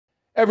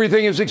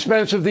Everything is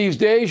expensive these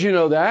days, you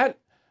know that.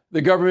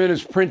 The government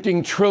is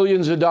printing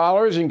trillions of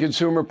dollars and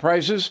consumer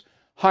prices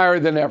higher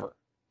than ever.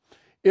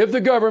 If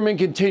the government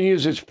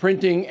continues its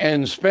printing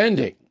and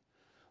spending,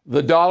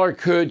 the dollar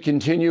could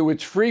continue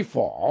its free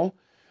fall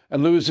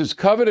and lose its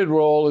coveted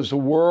role as the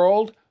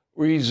world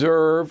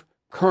reserve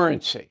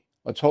currency.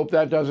 Let's hope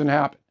that doesn't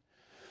happen.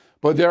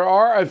 But there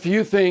are a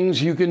few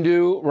things you can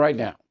do right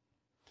now.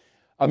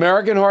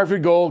 American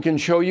Hartford Gold can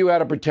show you how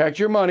to protect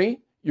your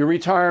money, your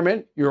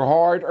retirement, your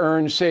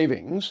hard-earned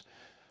savings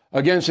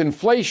against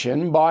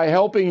inflation by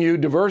helping you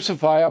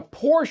diversify a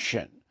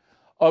portion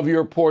of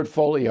your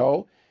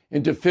portfolio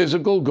into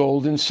physical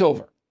gold and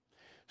silver.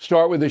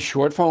 Start with a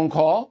short phone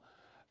call,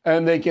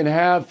 and they can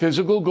have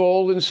physical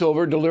gold and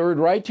silver delivered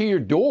right to your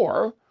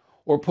door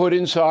or put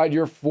inside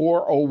your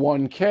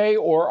 401k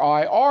or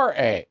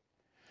IRA.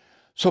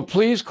 So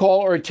please call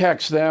or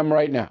text them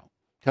right now.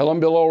 Tell them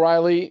Bill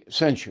O'Reilly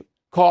sent you.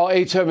 Call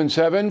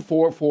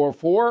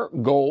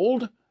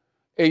 877-444-GOLD,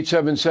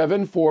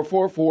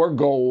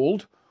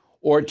 877-444-GOLD,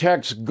 or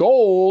text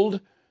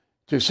GOLD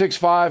to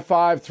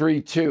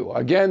 65532.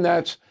 Again,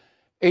 that's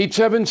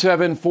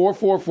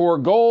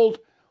 877-444-GOLD,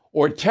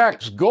 or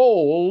text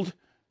GOLD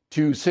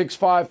to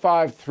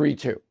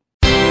 65532.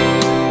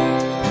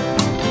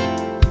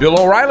 Bill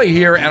O'Reilly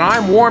here, and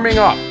I'm warming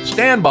up.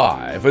 Stand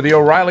by for the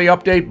O'Reilly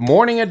Update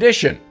Morning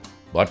Edition.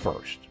 But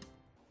first,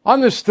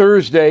 on this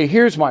Thursday,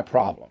 here's my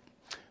problem.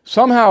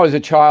 Somehow as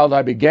a child,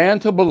 I began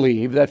to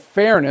believe that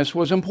fairness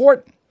was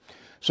important.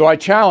 So I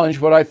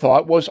challenged what I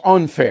thought was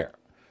unfair.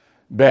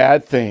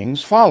 Bad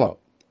things followed.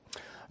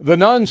 The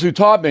nuns who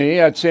taught me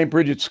at St.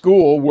 Bridget's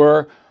School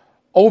were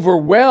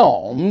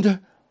overwhelmed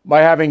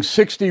by having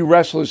 60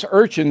 restless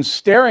urchins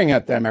staring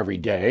at them every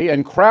day,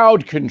 and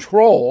crowd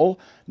control,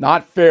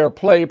 not fair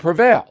play,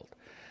 prevailed.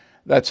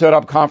 That set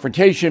up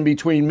confrontation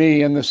between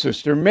me and the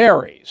Sister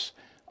Marys.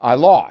 I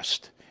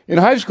lost. In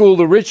high school,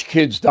 the rich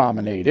kids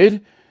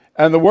dominated,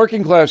 and the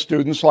working class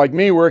students like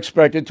me were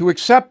expected to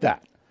accept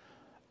that.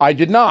 I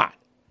did not,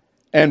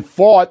 and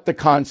fought the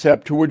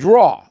concept to a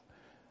draw.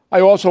 I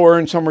also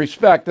earned some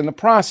respect in the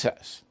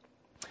process.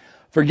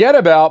 Forget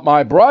about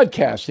my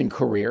broadcasting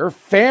career.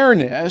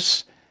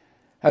 Fairness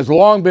has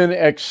long been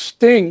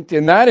extinct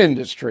in that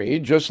industry,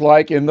 just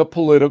like in the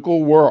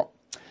political world.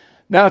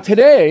 Now,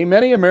 today,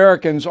 many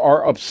Americans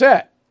are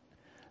upset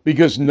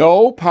because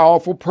no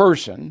powerful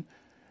person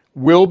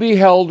will be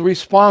held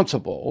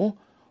responsible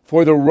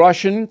for the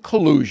Russian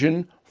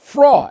collusion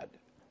fraud.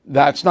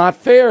 That's not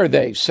fair,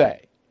 they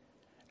say.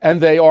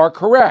 And they are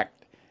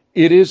correct.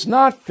 It is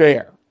not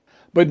fair.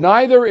 But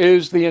neither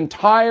is the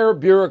entire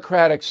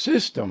bureaucratic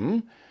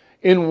system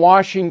in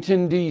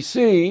Washington,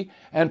 D.C.,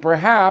 and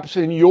perhaps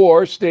in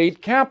your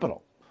state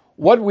capital.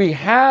 What we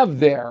have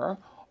there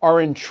are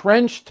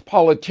entrenched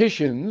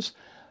politicians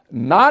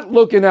not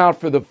looking out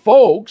for the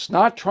folks,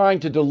 not trying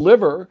to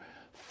deliver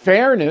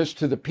fairness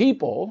to the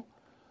people,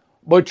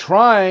 but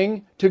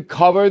trying to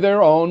cover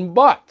their own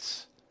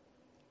butts.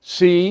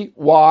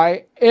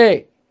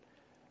 CYA.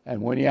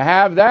 And when you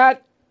have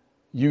that,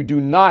 you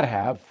do not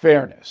have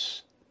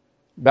fairness.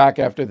 Back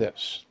after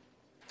this.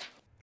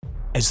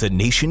 As the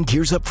nation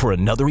gears up for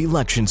another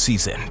election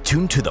season,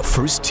 tune to the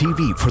First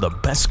TV for the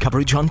best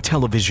coverage on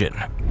television.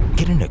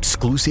 Get an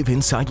exclusive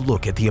inside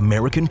look at the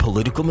American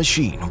political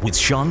machine with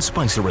Sean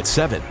Spicer at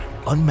 7.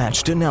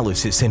 Unmatched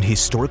analysis and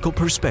historical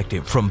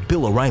perspective from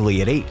Bill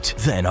O'Reilly at 8.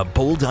 Then a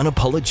bold,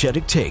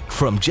 unapologetic take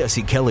from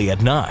Jesse Kelly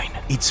at 9.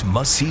 It's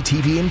must-see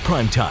TV in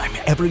primetime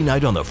every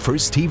night on the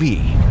First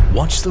TV.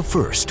 Watch The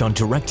First on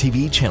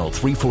DirecTV Channel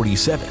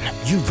 347,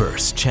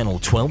 UVerse Channel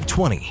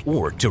 1220,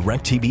 or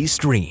DirecTV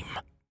Stream.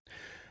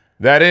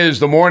 that is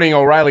the Morning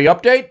O'Reilly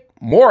Update.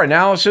 More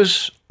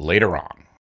analysis later on.